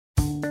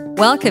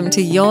Welcome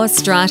to Your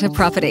Strata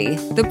Property,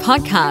 the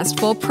podcast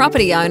for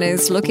property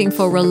owners looking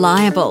for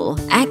reliable,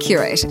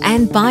 accurate,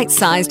 and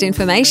bite-sized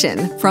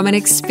information from an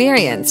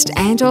experienced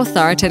and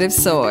authoritative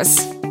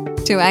source.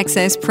 To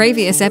access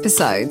previous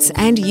episodes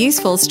and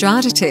useful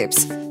strata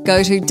tips,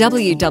 go to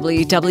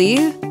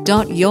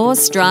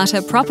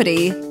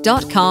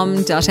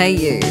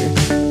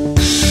www.yourstrataproperty.com.au.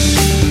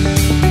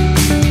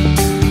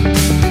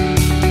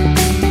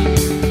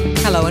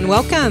 Hello and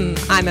welcome.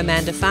 I'm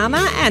Amanda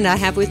Farmer and I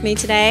have with me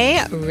today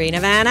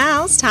Reena Van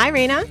Alst. Hi,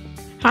 Reena.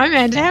 Hi,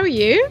 Amanda. How are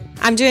you?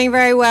 I'm doing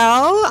very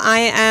well.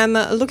 I am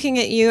looking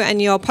at you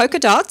and your polka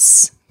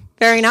dots.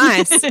 Very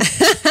nice.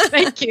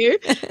 Thank you.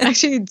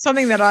 Actually,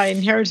 something that I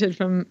inherited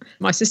from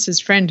my sister's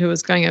friend who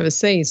was going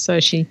overseas. So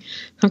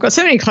I've got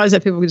so many clothes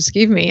that people could just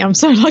give me. I'm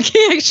so lucky,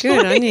 actually.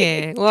 Good on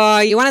you.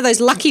 Well, you're one of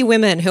those lucky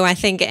women who I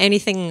think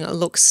anything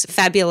looks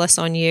fabulous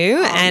on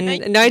you.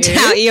 And no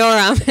doubt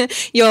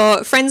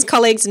your friends,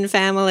 colleagues and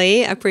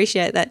family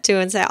appreciate that too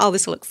and say, oh,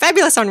 this will look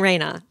fabulous on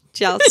Reena.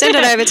 I'll send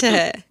it over to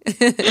her.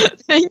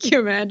 Thank you,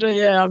 Amanda.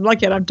 Yeah, I'm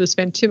lucky I don't have to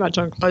spend too much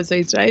on clothes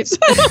these days.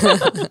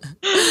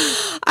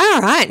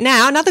 All right.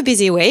 Now, another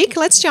busy week.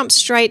 Let's jump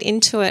straight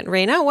into it,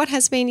 Reena. What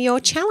has been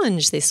your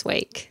challenge this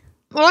week?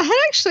 Well, I had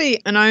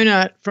actually an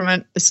owner from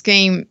a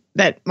scheme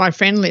that my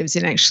friend lives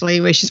in,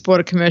 actually, where she's bought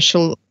a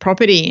commercial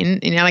property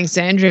in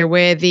Alexandria,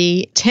 where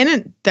the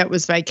tenant that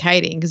was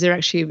vacating, because they're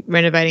actually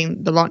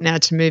renovating the lot now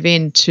to move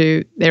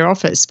into their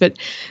office. But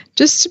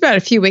just about a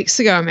few weeks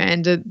ago,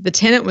 Amanda, the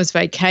tenant was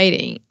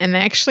vacating and they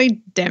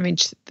actually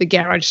damaged the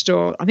garage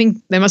door. I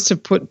think they must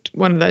have put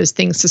one of those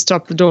things to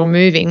stop the door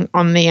moving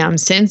on the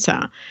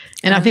sensor.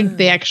 And I think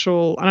I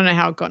don't know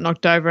how it got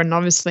knocked over, and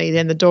obviously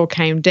then the door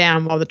came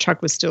down while the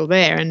truck was still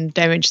there and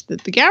damaged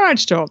the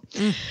garage door.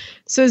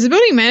 So there's a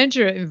building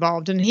manager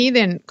involved, and he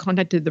then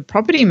contacted the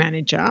property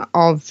manager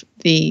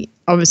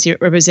obviously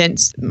it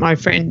represents my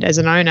friend as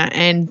an owner,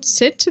 and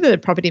said to the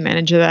property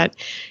manager that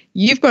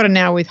you've got to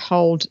now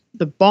withhold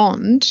the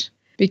bond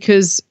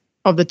because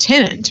of the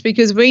tenant,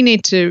 because we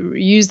need to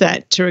use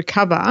that to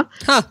recover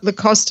the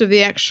cost of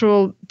the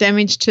actual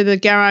damage to the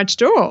garage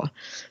door.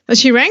 So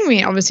she rang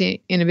me,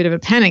 obviously in a bit of a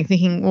panic,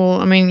 thinking,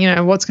 well, I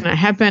mean, what's going to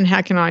happen?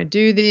 How can I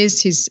do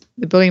this?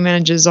 The building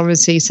manager is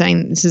obviously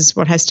saying this is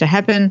what has to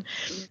happen.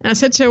 And I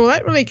said to her, well,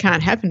 that really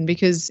can't happen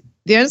because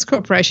the Owners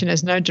Corporation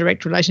has no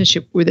direct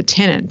relationship with a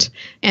tenant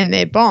and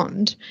their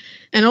bond.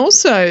 And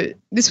also,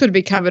 this would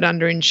be covered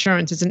under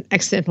insurance as an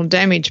accidental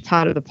damage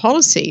part of the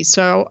policy.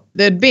 So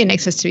there'd be an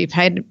excess to be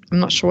paid. I'm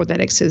not sure what that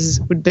excess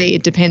would be.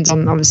 It depends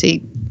on,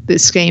 obviously, the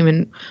scheme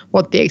and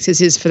what the excess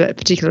is for that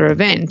particular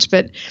event.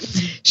 But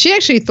she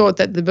actually thought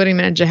that the building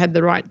manager had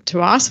the right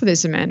to ask for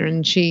this, Amanda,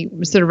 and she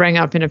sort of rang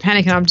up in a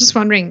panic. And I'm just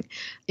wondering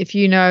if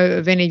you know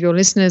of any of your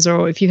listeners,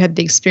 or if you've had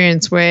the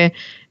experience where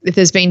if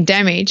there's been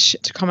damage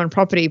to common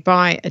property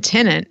by a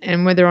tenant,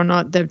 and whether or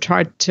not they've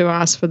tried to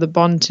ask for the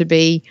bond to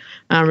be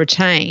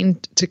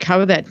retained to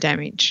cover that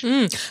damage.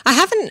 I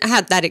haven't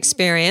had that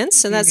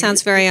experience, and that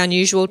sounds very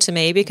unusual to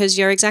me, because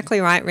you're exactly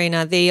right,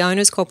 Reena. The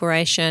Owners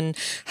Corporation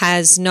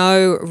has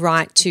no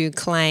right to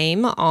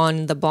claim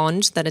on the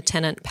bond that a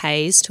tenant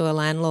pays to a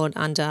landlord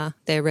under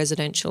their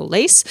residential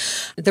lease.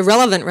 The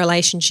relevant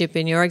relationship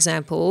in your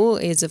example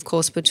is, of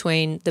course,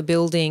 between the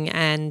building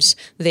and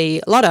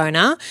the lot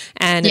owner,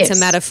 and it's a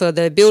matter for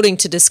the building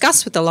to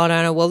discuss with the lot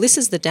owner, well, this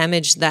is the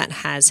damage that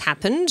has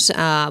happened,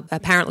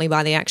 apparently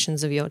by the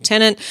actions of your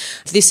tenant.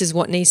 This is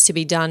what needs to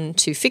be done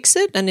to fix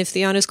it. And if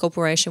the Owners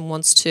Corporation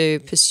wants to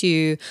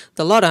pursue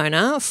the lot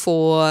owner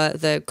for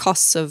the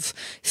costs of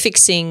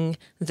fixing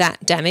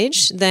that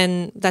damage,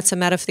 then that's a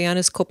matter for the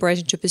Owners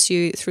Corporation to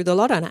pursue through the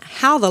lot owner.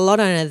 How the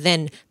lot owner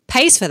then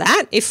pays for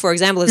that, if, for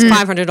example, there's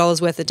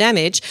 $500 worth of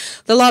damage,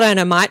 the lot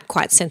owner might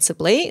quite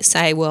sensibly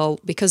say, well,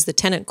 because the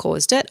tenant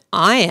caused it,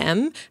 I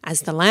am,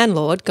 as the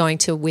landlord, going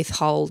to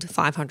withhold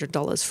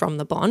 $500 from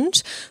the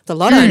bond. The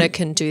lot owner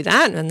can do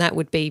that, and that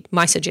would be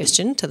my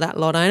suggestion to that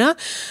lot owner.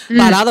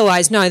 But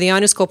otherwise, no, the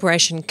Owners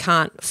Corporation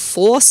can't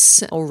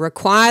force or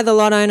require the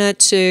lot owner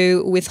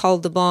to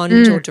withhold the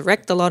bond or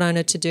direct the lot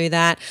owner to do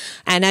that.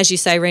 And as you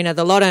say, Reena,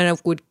 the lot owner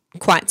would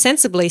quite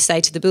sensibly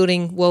say to the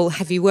building, well,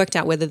 have you worked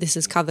out whether this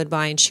is covered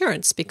by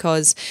insurance?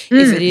 Because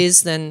if it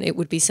is, then it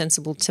would be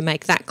sensible to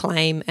make that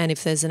claim. And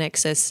if there's an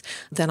excess,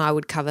 then I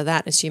would cover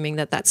that, assuming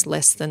that that's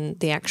less than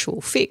the actual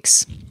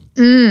fix.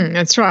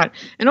 That's right.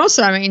 And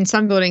also, I mean, in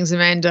some buildings,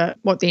 Amanda,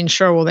 what the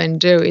insurer will then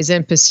do is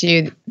then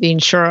pursue the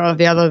insurer of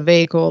the other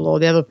vehicle or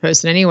the other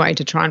person anyway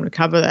to try and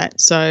recover that.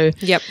 So,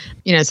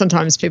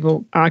 sometimes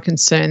people are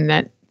concerned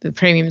that the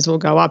premiums will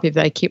go up if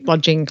they keep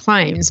lodging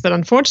claims. But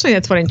unfortunately,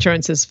 that's what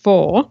insurance is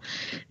for.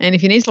 And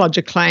if you need to lodge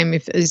a claim,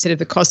 if, as you said, if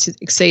the cost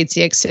exceeds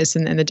the excess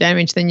and the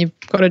damage, then you've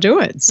got to do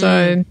it.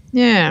 So,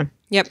 yeah.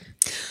 Yep.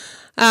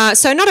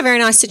 So not a very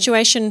nice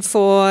situation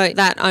for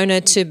that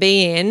owner to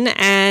be in,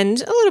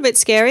 and a little bit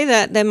scary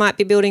that there might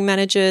be building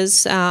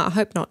managers, I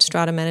hope not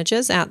strata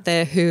managers, out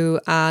there who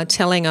are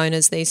telling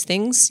owners these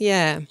things.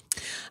 Yeah,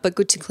 but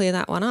good to clear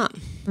that one up.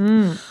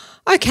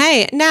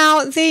 Okay,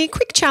 now the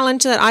quick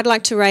challenge that I'd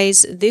like to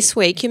raise this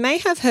week, you may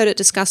have heard it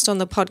discussed on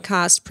the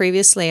podcast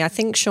previously. I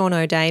think Sean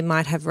O'Day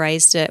might have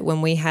raised it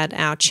when we had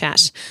our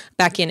chat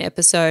back in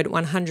episode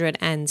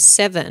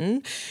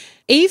 107.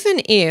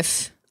 Even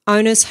if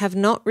owners have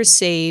not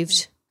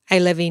received a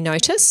levy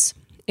notice,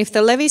 if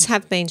the levies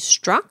have been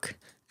struck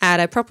at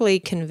a properly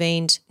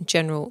convened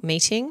general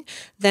meeting,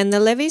 then the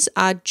levies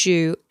are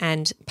due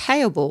and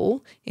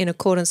payable in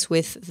accordance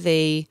with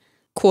the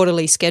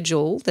quarterly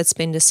schedule that's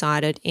been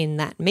decided in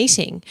that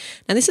meeting.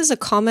 Now, this is a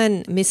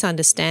common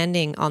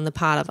misunderstanding on the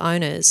part of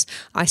owners.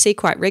 I see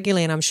quite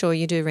regularly, and I'm sure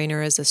you do,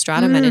 Reena, as a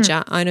strata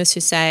manager, owners who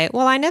say,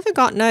 well, I never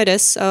got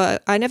notice,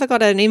 I never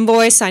got an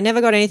invoice, I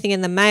never got anything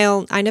in the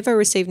mail, I never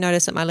received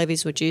notice that my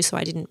levies were due, so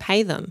I didn't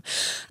pay them.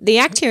 The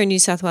Act here in New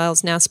South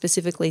Wales now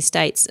specifically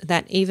states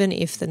that even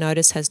if the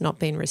notice has not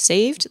been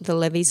received, the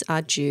levies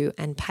are due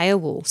and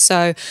payable.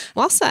 So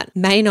whilst that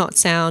may not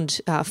sound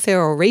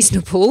fair or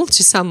reasonable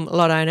to some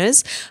lot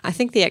owners, I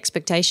think the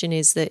expectation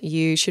is that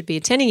you should be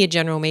attending your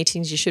general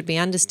meetings. You should be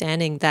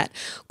understanding that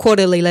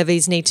quarterly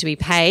levies need to be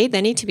paid.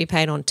 They need to be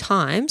paid on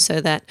time so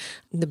that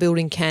the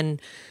building can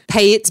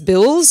pay its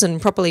bills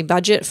and properly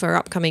budget for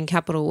upcoming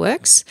capital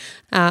works.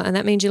 And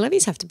that means your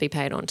levies have to be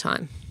paid on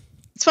time.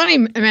 It's funny,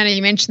 Amanda,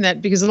 you mentioned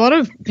that because a lot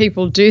of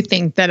people do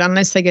think that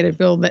unless they get a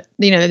bill that,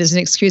 there's an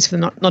excuse for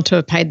them not to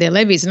have paid their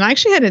levies. And I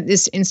actually had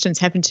this instance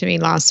happen to me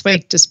last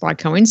week just by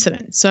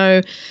coincidence.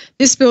 So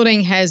this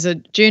building has a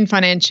June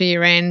financial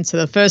year end. So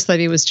the first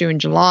levy was due in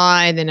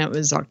July, then it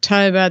was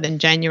October, then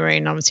January,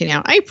 and obviously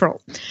now April.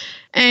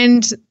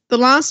 And the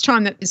last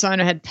time that this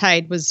owner had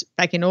paid was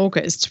back in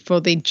August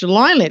for the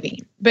July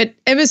levy. But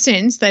ever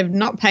since, they've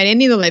not paid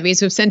any of the levies.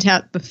 We've sent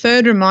out the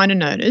third reminder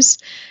notice.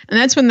 And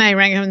that's when they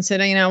rang up and said,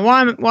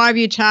 why have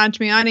you charged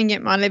me? I didn't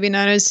get my levy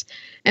notice.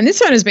 And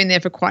this owner's been there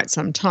for quite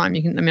some time.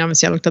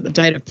 Obviously, I looked at the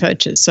date of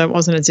purchase, so it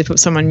wasn't as if it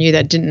was someone new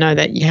that didn't know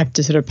that you have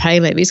to sort of pay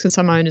levies, because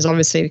some owners,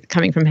 obviously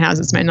coming from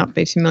houses, may not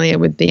be familiar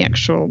with the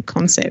actual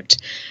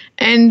concept.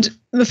 And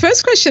the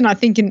first question I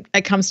think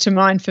that comes to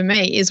mind for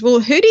me is, well,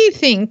 who do you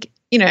think,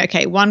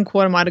 okay, 1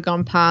 quarter might have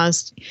gone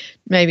past,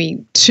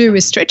 maybe 2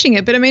 is stretching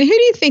it, but who do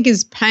you think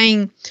is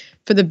paying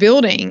for the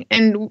building?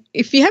 And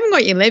if you haven't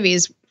got your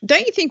levies,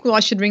 don't you think, well,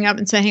 I should ring up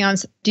and say, hang on,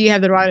 do you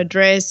have the right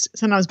address?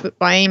 Sometimes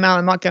by email,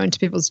 it might go into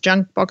people's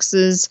junk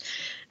boxes.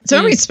 So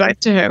when we spoke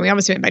to her, we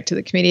obviously went back to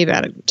the committee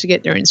about it to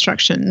get their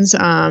instructions,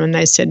 and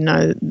they said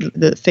no,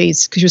 the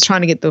fees, because she was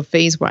trying to get the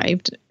fees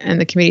waived, and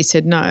the committee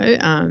said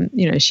no.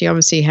 She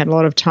obviously had a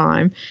lot of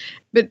time.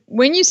 But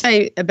when you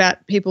say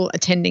about people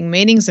attending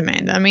meetings,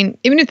 Amanda,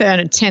 even if they don't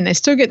attend, they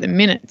still get the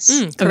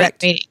minutes of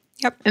that meeting.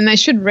 Yep. And they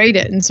should read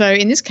it. And so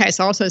in this case,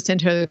 I also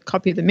sent her a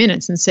copy of the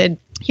minutes and said,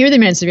 here are the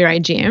minutes of your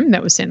AGM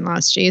that was sent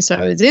last year.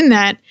 So it's in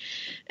that.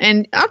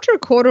 And after a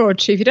quarter or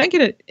two, if you don't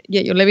get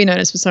your levy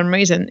notice for some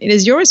reason, it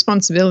is your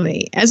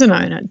responsibility as an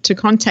owner to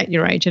contact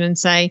your agent and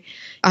say,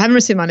 I haven't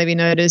received my levy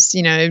notice.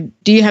 Do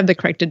you have the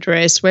correct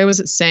address? Where was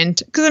it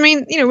sent? Because,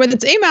 whether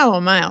it's email or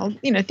mail,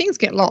 things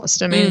get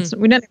lost. We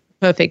don't have a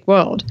perfect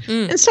world.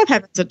 And stuff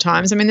happens at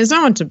times. there's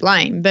no one to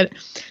blame. But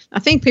I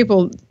think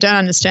people don't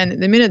understand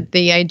that the minute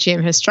the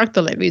AGM has struck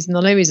the levies and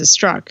the levies are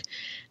struck,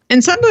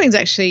 and some buildings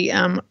actually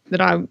that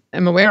I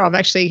am aware of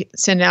actually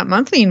send out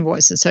monthly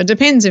invoices. So it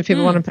depends if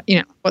people want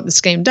to, what the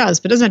scheme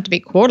does, but it doesn't have to be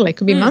quarterly. It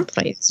could be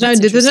monthly. So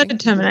there's no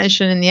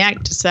determination in the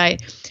Act to say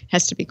it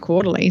has to be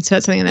quarterly. So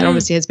that's something that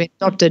obviously has been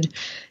adopted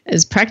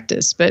as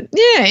practice. But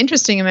yeah,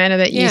 interesting, Amanda,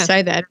 that you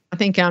say that. I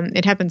think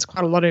it happens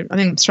quite a lot. I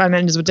think strata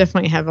managers will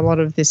definitely have a lot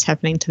of this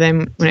happening to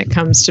them when it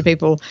comes to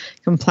people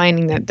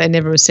complaining that they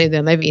never received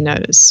their levy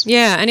notice.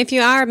 Yeah, and if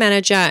you are a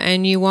manager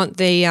and you want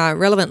the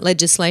relevant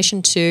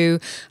legislation to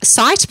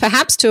cite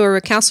perhaps to a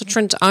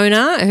recalcitrant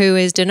owner who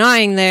is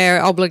denying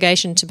their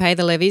obligation to pay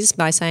the levies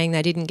by saying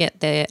they didn't get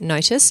their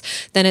notice,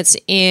 then it's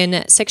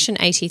in Section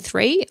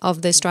 83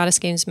 of the Strata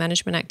Schemes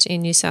Management Act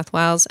in New South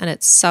Wales, and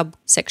it's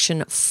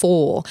subsection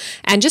 4.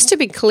 And just to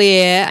be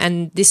clear,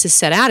 and this is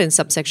set out in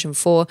subsection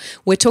 4,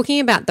 we're talking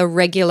about the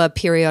regular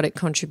periodic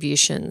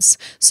contributions.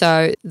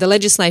 So the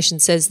legislation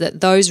says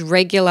that those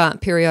regular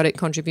periodic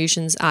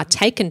contributions are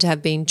taken to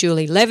have been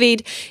duly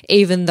levied,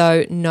 even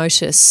though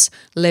notice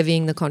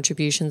levying the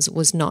contributions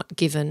was not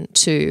given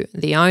to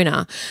the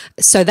owner.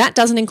 So that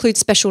doesn't include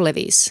special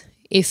levies.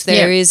 If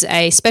there is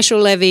a special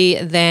levy,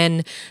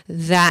 then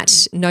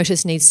that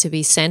notice needs to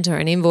be sent, or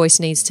an invoice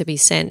needs to be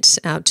sent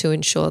to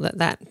ensure that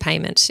that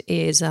payment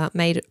is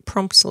made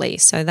promptly.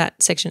 So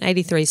that's Section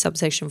 83,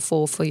 subsection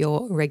 4 for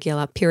your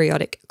regular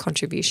periodic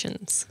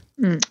contributions.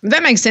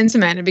 That makes sense,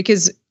 Amanda,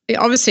 because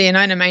obviously an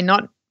owner may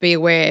not be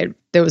aware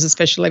there was a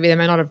special levy. They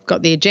may not have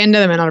got the agenda,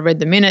 they may not have read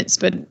the minutes,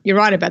 but you're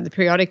right about the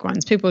periodic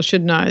ones. People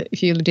should know,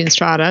 if you lived in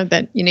strata,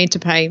 that you need to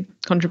pay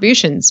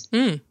contributions.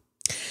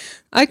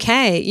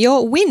 Okay,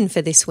 your win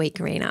for this week,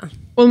 Reena.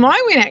 Well,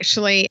 my win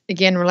actually,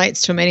 again,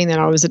 relates to a meeting that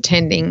I was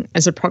attending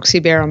as a proxy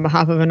bearer on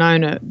behalf of an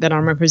owner that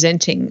I'm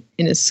representing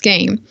in a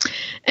scheme.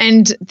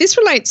 And this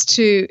relates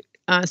to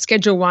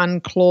Schedule 1,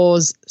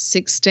 Clause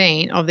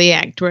 16 of the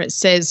Act, where it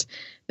says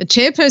the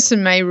chairperson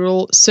may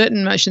rule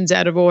certain motions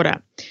out of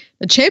order.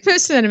 The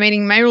chairperson at a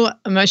meeting may rule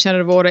a motion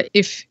out of order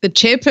if the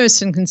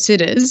chairperson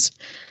considers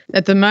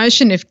that the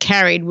motion, if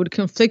carried, would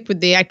conflict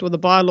with the Act or the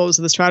bylaws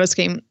of the strata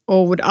scheme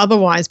or would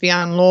otherwise be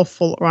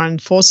unlawful or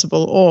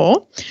unenforceable,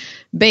 or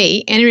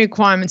B, any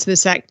requirements of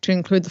this Act to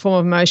include the form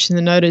of motion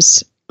the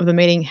notice of the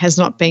meeting has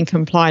not been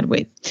complied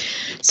with.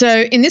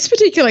 So in this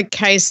particular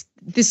case,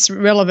 this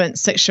relevant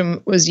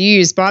section was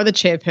used by the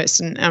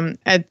chairperson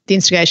at the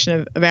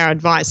instigation of our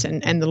advice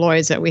and the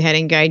lawyers that we had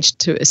engaged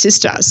to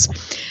assist us.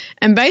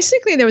 And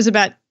basically there was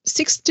about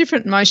 6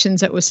 different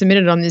motions that were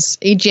submitted on this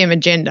EGM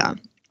agenda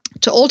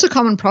to alter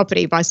common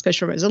property by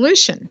special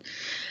resolution.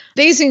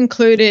 These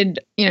included,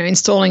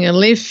 installing a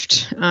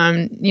lift,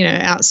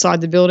 outside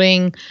the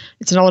building.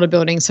 It's an older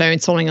building, so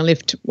installing a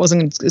lift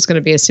it's going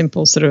to be a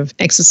simple sort of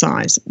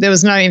exercise. There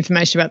was no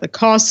information about the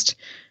cost,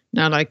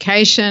 no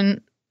location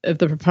of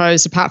the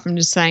proposed, apart from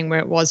just saying where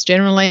it was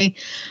generally.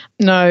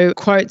 No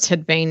quotes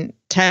had been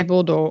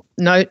tabled or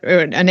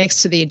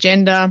annexed to the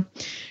agenda.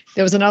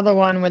 There was another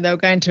one where they were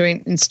going to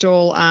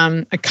install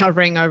a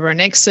covering over an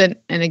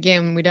exit. And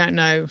again, we don't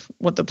know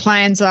what the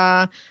plans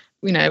are,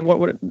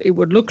 what it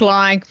would look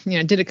like.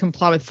 Did it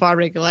comply with fire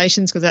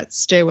regulations, because that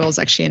stairwell is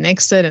actually an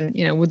exit,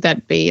 and, would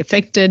that be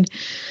affected?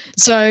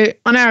 So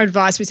on our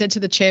advice, we said to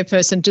the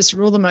chairperson, just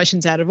rule the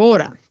motions out of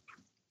order.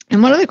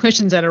 And one of the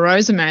questions that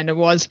arose, Amanda,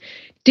 was,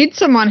 did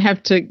someone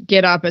have to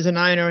get up as an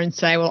owner and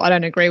say, well, I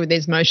don't agree with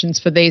these motions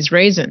for these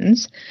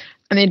reasons?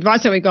 And the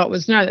advice that we got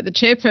was no, that the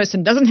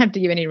chairperson doesn't have to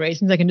give any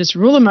reasons. They can just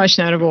rule a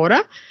motion out of order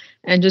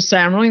and just say,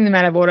 I'm ruling them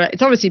out of order.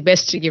 It's obviously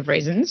best to give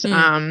reasons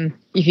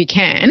if you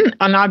can,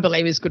 and I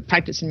believe is good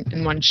practice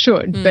and one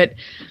should. But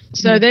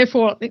so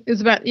therefore,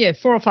 there's about 4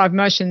 or 5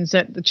 motions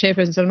that the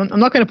chairperson said, I'm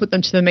not going to put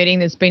them to the meeting.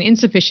 There's been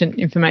insufficient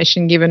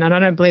information given, and I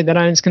don't believe that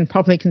owners can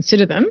properly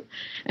consider them,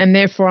 and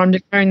therefore I'm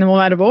declaring them all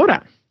out of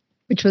order,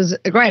 which was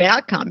a great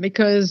outcome,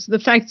 because the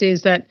fact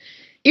is that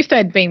if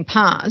they'd been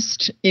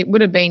passed, it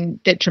would have been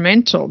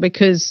detrimental,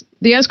 because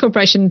the Owners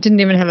Corporation didn't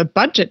even have a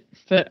budget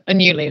for a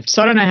new lift.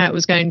 So I don't know how it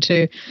was going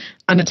to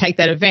undertake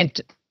that event.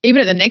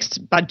 Even at the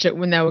next budget,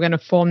 when they were going to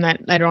form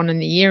that later on in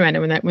the year,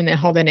 and when they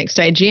hold their next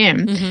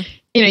AGM,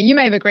 you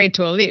may have agreed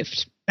to a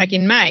lift back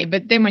in May,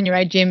 but then when your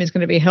AGM is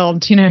going to be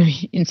held,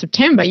 in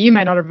September, you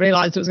may not have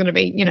realised it was going to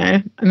be,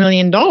 $1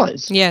 million.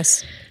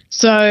 Yes.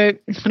 So I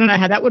don't know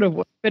how that would have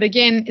worked. But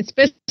again, it's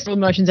best to rule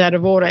motions out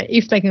of order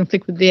if they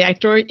conflict with the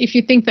Act, or if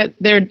you think that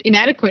they're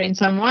inadequate in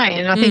some way.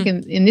 And I think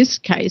in this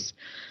case,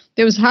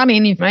 there was hardly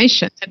any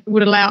information that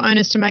would allow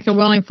owners to make a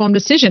well-informed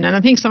decision. And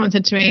I think someone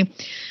said to me,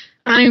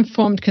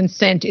 uninformed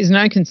consent is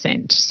no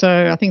consent.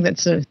 So I think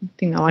that's a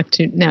thing I like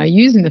to now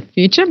use in the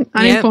future.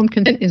 Uninformed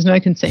consent is no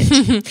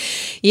consent.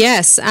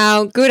 Yes,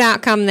 good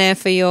outcome there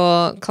for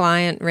your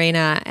client,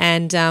 Reena.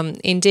 And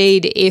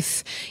indeed,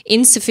 if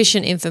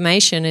insufficient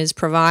information is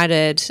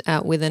provided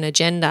with an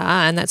agenda,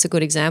 and that's a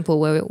good example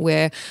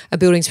where a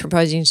building's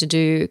proposing to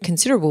do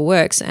considerable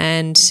works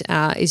and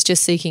is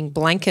just seeking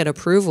blanket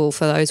approval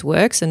for those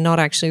works and not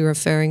actually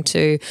referring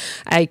to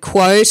a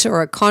quote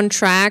or a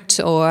contract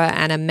or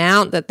an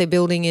amount that the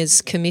building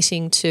is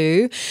committing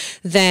to,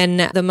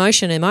 then the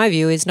motion, in my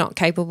view, is not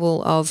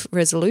capable of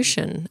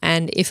resolution.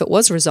 And if it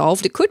was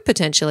resolved, it could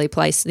potentially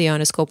place the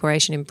Owners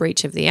Corporation in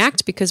breach of the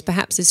Act, because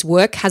perhaps this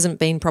work hasn't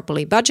been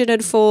properly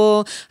budgeted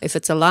for. If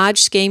it's a large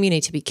scheme, you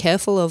need to be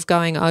careful of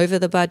going over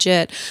the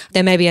budget.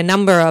 There may be a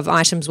number of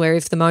items where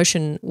if the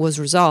motion was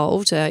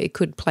resolved, it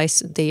could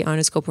place the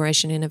Owners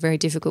Corporation in a very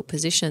difficult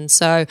position.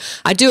 So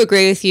I do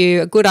agree with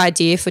you. A good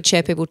idea for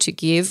chairpeople to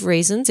give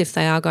reasons if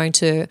they are going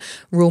to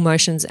rule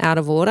motions out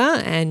of order.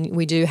 And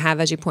we do have,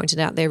 as you pointed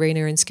out there,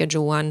 Reena, in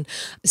Schedule 1,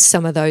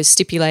 some of those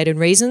stipulated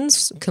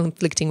reasons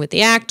conflicting with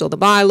the Act or the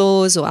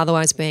bylaws or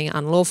otherwise being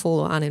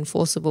unlawful or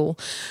unenforceable.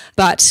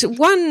 But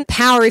one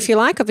power, if you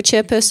like, of a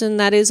chairperson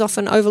that is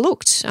often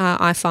overlooked,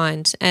 I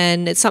find.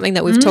 And it's something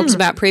that we've talked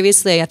about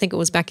previously. I think it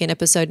was back in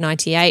episode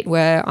 98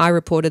 where I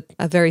reported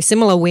a very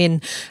similar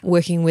win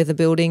working with a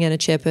building and a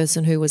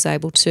chairperson who was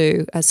able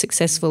to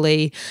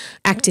successfully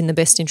act in the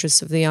best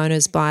interests of the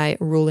owners by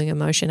ruling a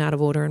motion out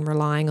of order and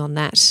relying on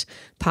that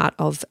part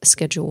of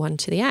Schedule 1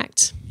 to the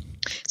Act.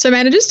 So,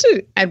 Amanda, just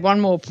to add one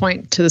more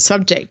point to the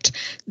subject,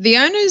 the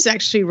owners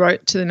actually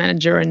wrote to the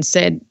manager and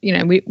said,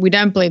 we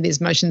don't believe these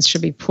motions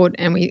should be put,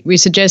 and we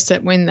suggest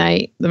that when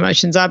the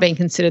motions are being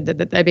considered,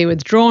 that they be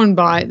withdrawn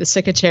by the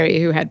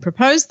secretary who had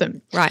proposed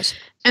them. Right.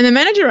 And the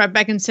manager wrote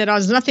back and said,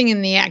 there's nothing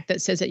in the Act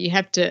that says that you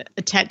have to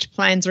attach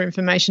plans or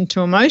information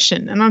to a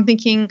motion. And I'm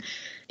thinking,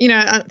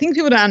 I think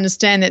people don't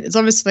understand that it's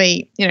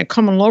obviously,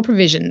 common law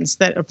provisions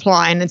that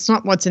apply, and it's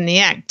not what's in the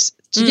Act.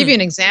 To give you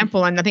an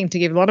example, and I think to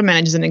give a lot of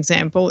managers an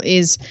example,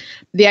 is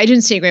the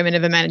agency agreement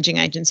of a managing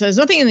agent. So there's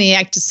nothing in the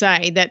Act to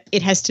say that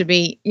it has to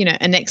be,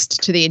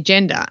 annexed to the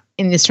agenda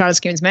in the Strata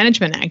Schemes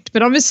Management Act.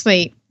 But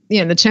obviously,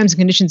 the terms and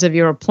conditions of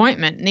your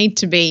appointment need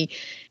to be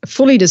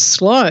fully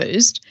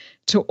disclosed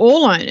to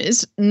all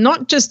owners,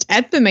 not just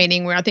at the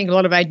meeting, where I think a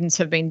lot of agents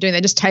have been doing.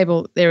 They just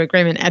table their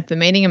agreement at the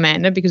meeting,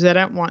 Amanda, because they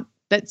don't want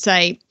let's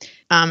say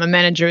a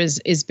manager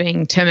is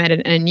being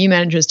terminated and a new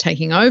manager is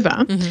taking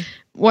over,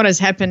 what has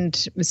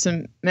happened with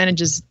some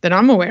managers that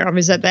I'm aware of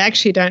is that they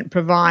actually don't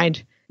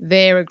provide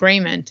their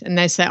agreement, and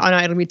they say, oh no,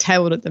 it'll be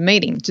tabled at the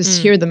meeting.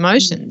 Just here are the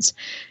motions.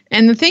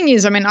 And the thing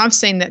is, I mean, I've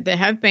seen that there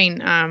have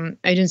been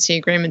agency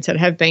agreements that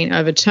have been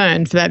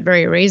overturned for that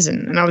very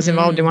reason. And I was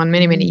involved in one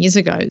many, many years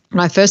ago when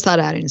I first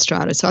started out in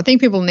strata. So I think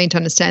people need to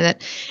understand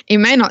that it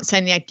may not say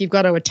in the act you've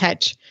got to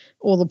attach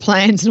all the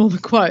plans and all the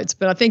quotes,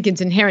 but I think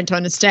it's inherent to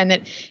understand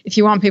that if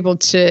you want people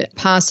to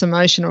pass a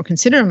motion or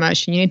consider a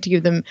motion, you need to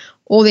give them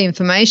all the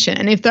information.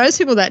 And if those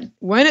people that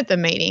weren't at the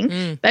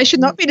meeting, they should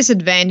not be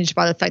disadvantaged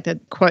by the fact that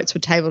quotes were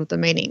tabled at the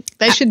meeting.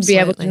 They should be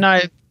able to know.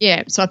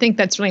 Yeah, so I think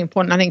that's really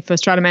important. I think for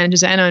strata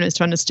managers and owners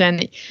to understand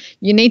that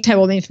you need to have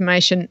all the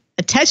information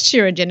attached to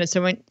your agenda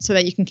so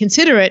that you can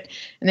consider it,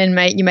 and then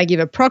you may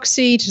give a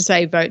proxy to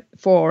say vote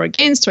for or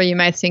against, or you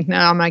may think, no,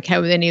 I'm okay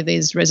with any of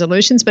these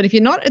resolutions. But if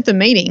you're not at the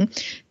meeting,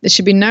 there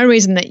should be no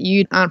reason that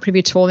you aren't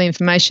privy to all the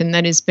information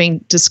that is being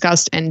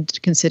discussed and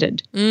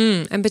considered.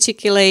 And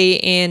particularly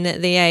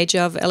in the age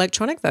of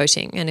electronic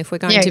voting. And if we're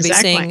going to be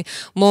seeing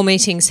more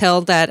meetings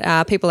held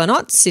that people are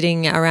not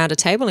sitting around a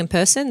table in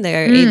person,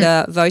 they're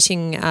either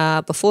voting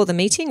before the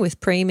meeting with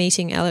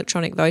pre-meeting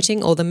electronic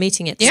voting, or the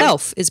meeting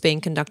itself is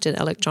being conducted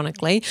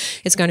electronically,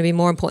 it's going to be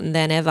more important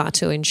than ever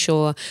to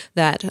ensure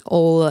that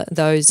all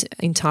those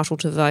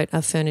entitled to vote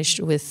are furnished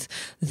with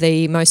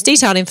the most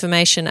detailed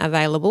information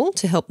available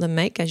to help them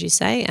make, as you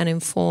say, an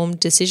informed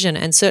decision.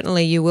 And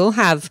certainly you will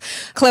have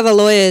clever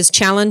lawyers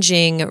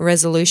challenging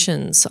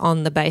resolutions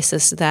on the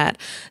basis that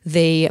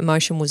the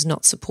motion was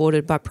not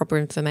supported by proper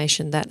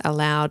information that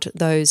allowed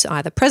those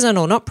either present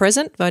or not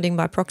present, voting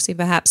by proxy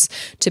perhaps,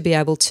 to be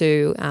able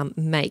to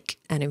make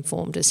an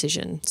informed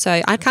decision.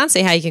 So I can't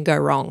see how you can go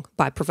wrong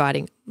by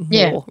providing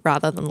more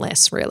rather than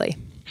less, really.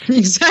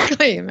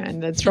 Exactly, man.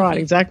 That's right.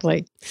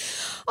 Exactly.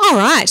 All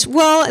right.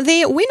 Well,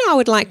 the winner I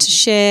would like to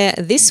share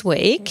this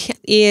week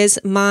is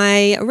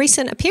my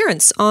recent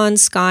appearance on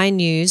Sky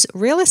News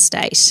Real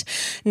Estate.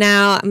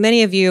 Now,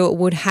 many of you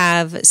would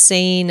have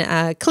seen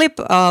a clip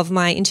of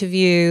my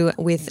interview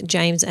with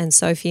James and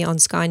Sophie on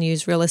Sky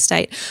News Real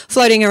Estate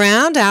floating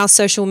around our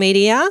social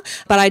media,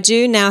 but I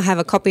do now have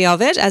a copy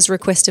of it as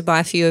requested by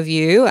a few of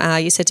you.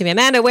 You said to me,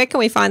 Amanda, where can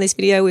we find this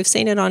video? We've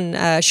seen it on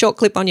a short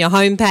clip on your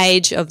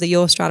homepage of the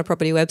Your Strata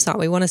Property website.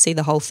 We want to see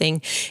the whole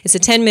thing. It's a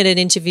 10-minute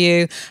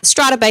interview.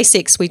 Strata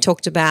basics we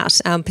talked about,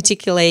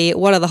 particularly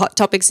what are the hot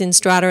topics in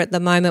strata at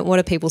the moment, what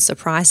are people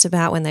surprised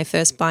about when they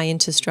first buy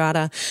into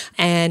strata,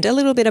 and a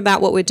little bit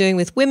about what we're doing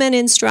with women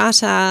in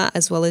strata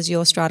as well as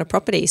Your Strata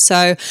Property.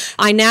 So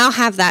I now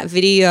have that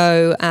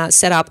video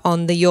set up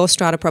on the Your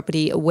Strata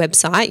Property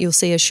website. You'll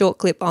see a short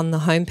clip on the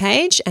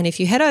homepage, and if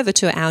you head over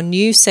to our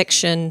news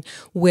section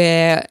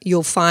where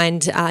you'll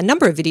find a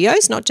number of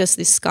videos, not just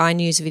this Sky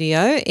News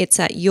video, it's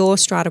at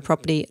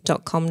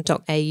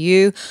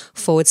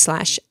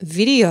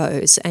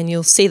yourstrataproperty.com.au/videos, and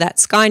you'll see that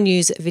Sky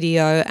News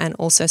video and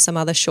also some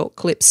other short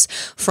clips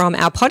from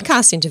our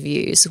podcast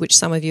interviews, which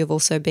some of you have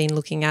also been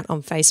looking at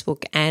on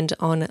Facebook and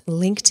on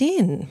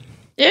LinkedIn.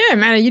 Yeah,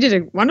 Amanda, you did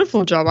a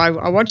wonderful job.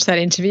 I watched that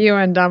interview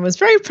and was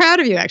very proud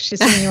of you actually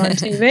seeing you on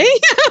TV.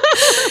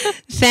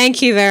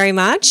 Thank you very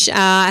much.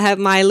 I have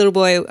my little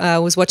boy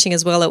was watching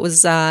as well. It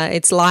was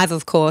it's live,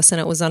 of course, and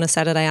it was on a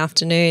Saturday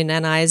afternoon.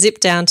 And I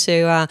zipped down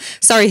to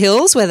Surrey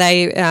Hills where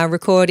they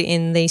record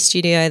in the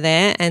studio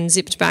there, and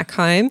zipped back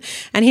home.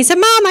 And he said,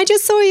 "Mom, I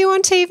just saw you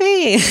on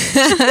TV."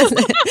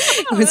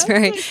 It was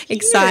very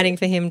exciting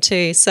for him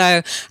too.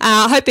 So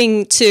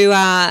hoping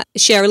to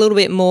share a little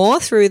bit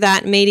more through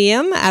that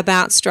medium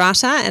about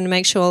strata and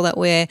make sure that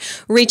we're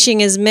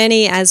reaching as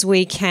many as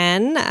we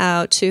can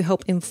to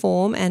help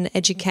inform and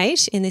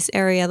educate in this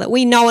area that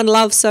we know and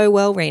love so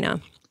well, Reena.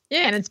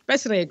 Yeah, and it's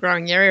basically a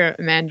growing area,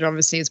 Amanda,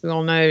 obviously, as we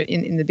all know,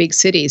 in the big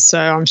cities. So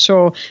I'm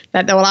sure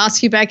that they will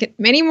ask you back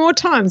many more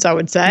times, I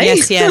would say.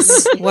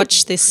 Yes.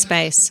 Watch this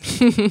space.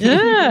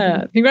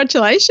 Yeah.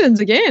 Congratulations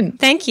again.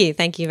 Thank you.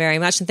 Thank you very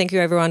much. And thank you,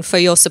 everyone, for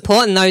your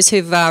support and those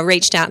who've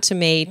reached out to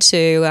me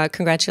to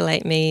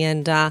congratulate me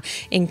and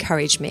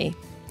encourage me.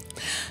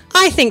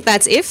 I think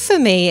that's it for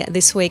me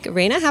this week,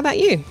 Reena. How about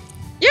you?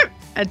 Yep.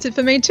 That's it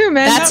for me too,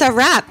 Amanda. That's a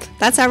wrap.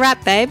 That's a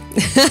wrap, babe.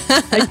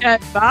 Okay,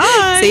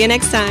 bye. See you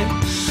next time.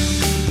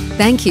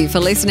 Thank you for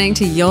listening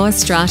to Your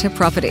Strata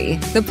Property,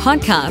 the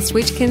podcast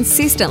which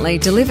consistently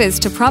delivers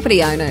to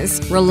property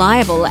owners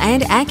reliable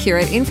and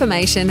accurate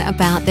information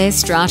about their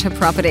strata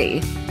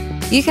property.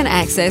 You can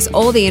access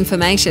all the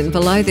information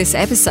below this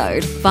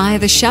episode via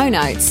the show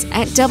notes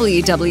at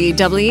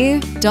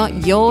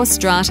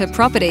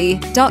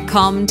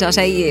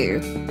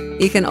www.yourstrataproperty.com.au.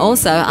 You can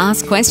also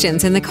ask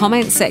questions in the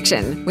comments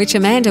section, which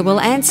Amanda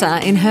will answer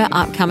in her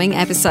upcoming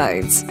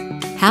episodes.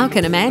 How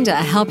can Amanda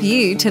help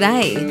you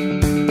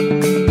today?